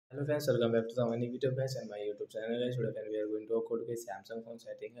Hello friends, welcome back to the many video guys and my YouTube channel guys. Today we are going to go to the Samsung phone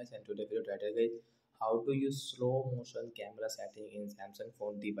setting guys, and today video title guys, how to use slow motion camera setting in Samsung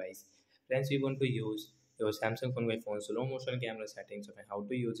phone device. Friends, we want to use your Samsung phone by phone slow motion camera settings. So how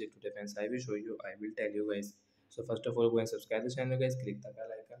to use it today friends, I will show you, I will tell you guys. So first of all, go and subscribe the channel guys, click the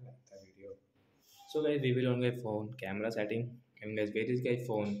bell icon, like the video. So guys, we will on my phone camera setting, and guys, where is guys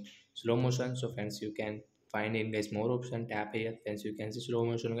phone slow motion? So friends, you can find in guys more option. Tap here, friends, you can see slow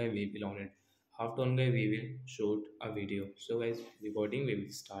motion guys. We will on it. After on guys, we will shoot a video. So guys, recording we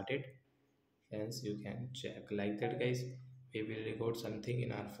will start it. Friends, you can check like that guys. We will record something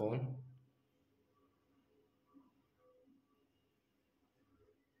in our phone.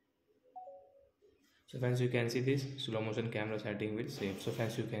 So friends, you can see this slow motion camera setting will save. So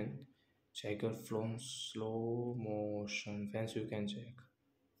friends, you can check your phone slow motion. Friends, you can check.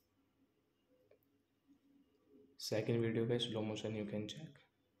 Second video guys, slow motion you can check.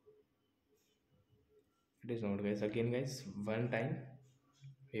 It is not guys. Again guys, one time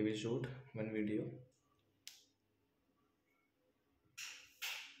we will shoot one video.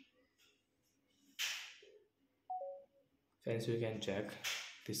 Friends, you can check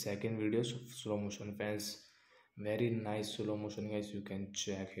the second video slow motion. Friends, very nice slow motion guys. You can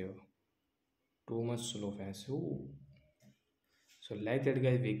check here. Too much slow friends. Ooh. So like that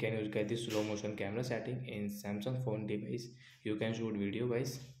guys, we can use get the slow motion camera setting in Samsung phone device. You can shoot video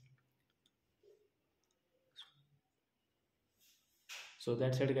guys. So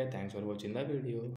that's it guys. Thanks for watching the video.